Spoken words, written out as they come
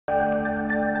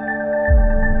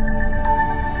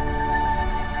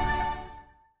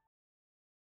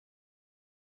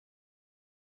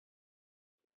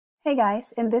Hey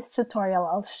guys, in this tutorial,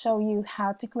 I'll show you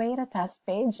how to create a test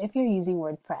page if you're using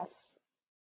WordPress.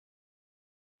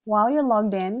 While you're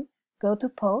logged in, go to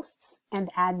Posts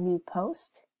and add new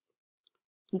post.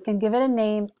 You can give it a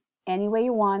name any way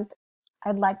you want.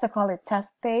 I'd like to call it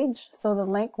test page, so the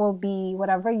link will be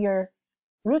whatever your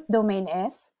root domain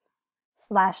is,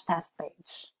 /test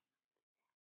page.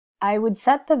 I would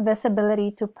set the visibility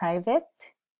to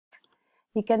private.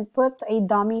 You can put a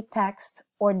dummy text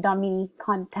or dummy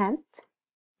content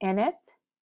in it.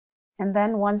 And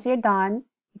then once you're done,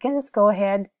 you can just go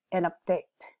ahead and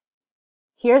update.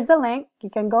 Here's the link. You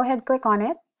can go ahead and click on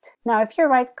it. Now, if you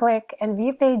right click and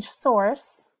view page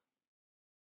source,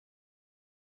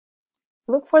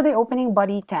 look for the opening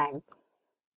body tag.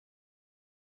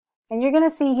 And you're going to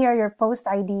see here your post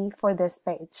ID for this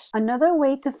page. Another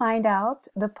way to find out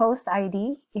the post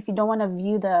ID, if you don't want to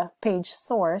view the page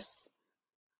source,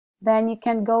 then you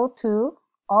can go to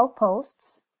all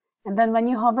posts, and then when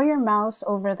you hover your mouse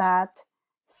over that,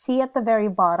 see at the very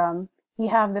bottom, you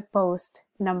have the post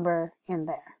number in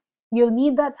there. You'll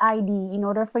need that ID in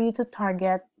order for you to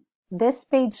target this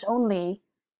page only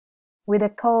with the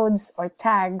codes or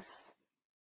tags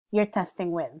you're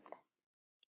testing with.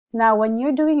 Now, when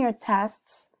you're doing your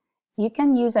tests, you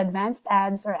can use advanced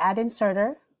ads or ad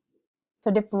inserter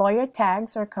to deploy your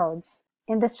tags or codes.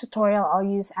 In this tutorial, I'll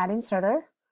use ad inserter.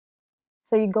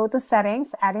 So you go to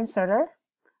settings, add inserter.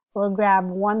 We'll grab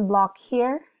one block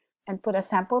here and put a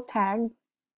sample tag.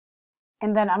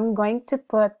 And then I'm going to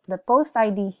put the post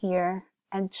ID here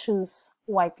and choose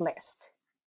whitelist.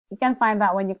 You can find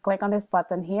that when you click on this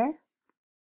button here.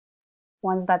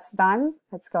 Once that's done,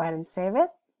 let's go ahead and save it.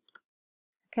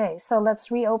 Okay, so let's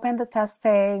reopen the test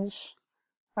page.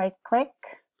 Right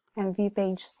click and view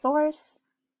page source.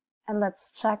 And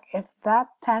let's check if that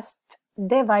test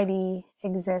div ID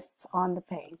exists on the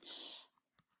page.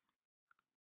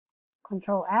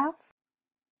 Control F.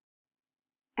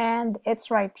 And it's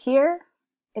right here.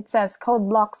 It says code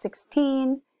block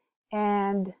 16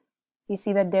 and you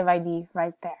see the div ID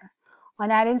right there.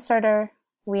 On ad inserter,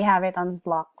 we have it on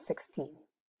block 16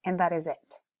 and that is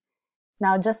it.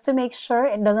 Now just to make sure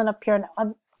it doesn't appear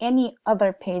on any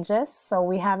other pages, so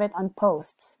we have it on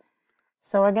posts.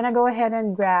 So we're gonna go ahead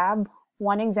and grab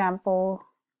one example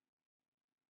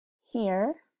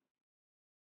here.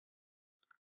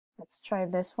 Let's try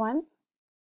this one.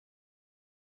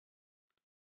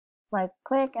 Right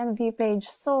click and view page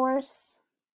source.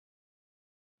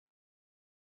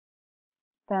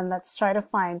 Then let's try to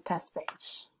find test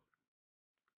page.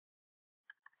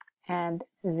 And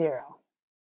 0.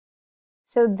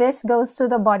 So this goes to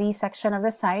the body section of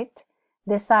the site.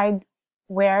 Decide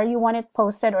where you want it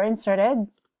posted or inserted.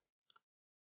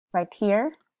 Right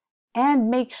here. And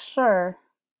make sure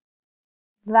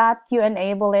that you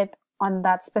enable it on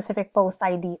that specific post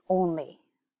ID only.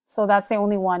 So that's the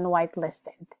only one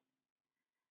whitelisted.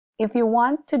 If you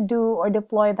want to do or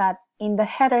deploy that in the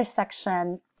header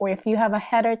section, or if you have a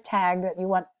header tag that you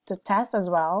want to test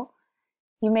as well,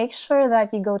 you make sure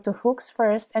that you go to hooks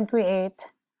first and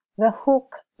create the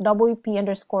hook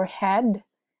WP_head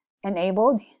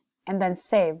enabled and then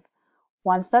save.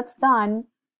 Once that's done,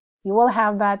 you will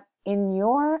have that in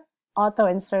your auto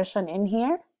insertion in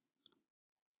here.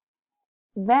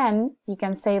 Then you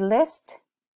can say list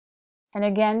and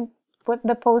again put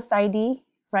the post ID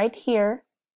right here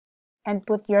and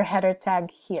put your header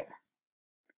tag here.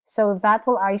 So that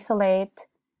will isolate,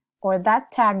 or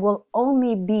that tag will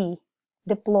only be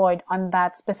deployed on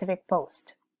that specific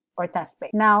post or test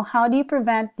page. Now, how do you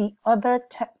prevent the other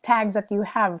tags that you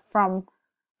have from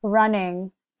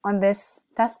running on this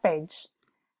test page?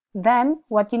 Then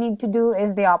what you need to do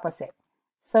is the opposite.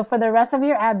 So for the rest of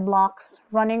your ad blocks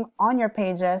running on your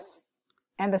pages,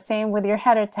 and the same with your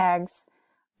header tags,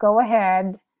 go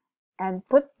ahead and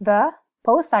put the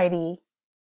post ID,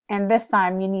 and this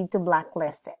time you need to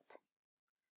blacklist it.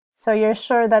 So you're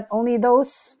sure that only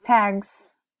those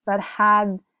tags that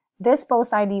had this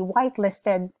post ID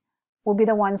whitelisted will be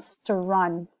the ones to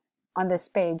run on this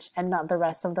page and not the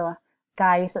rest of the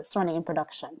guys that's running in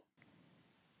production.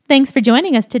 Thanks for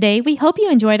joining us today. We hope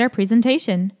you enjoyed our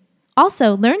presentation.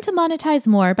 Also, learn to monetize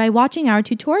more by watching our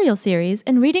tutorial series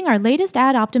and reading our latest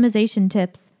ad optimization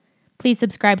tips. Please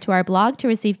subscribe to our blog to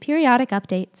receive periodic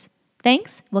updates.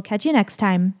 Thanks. We'll catch you next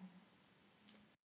time.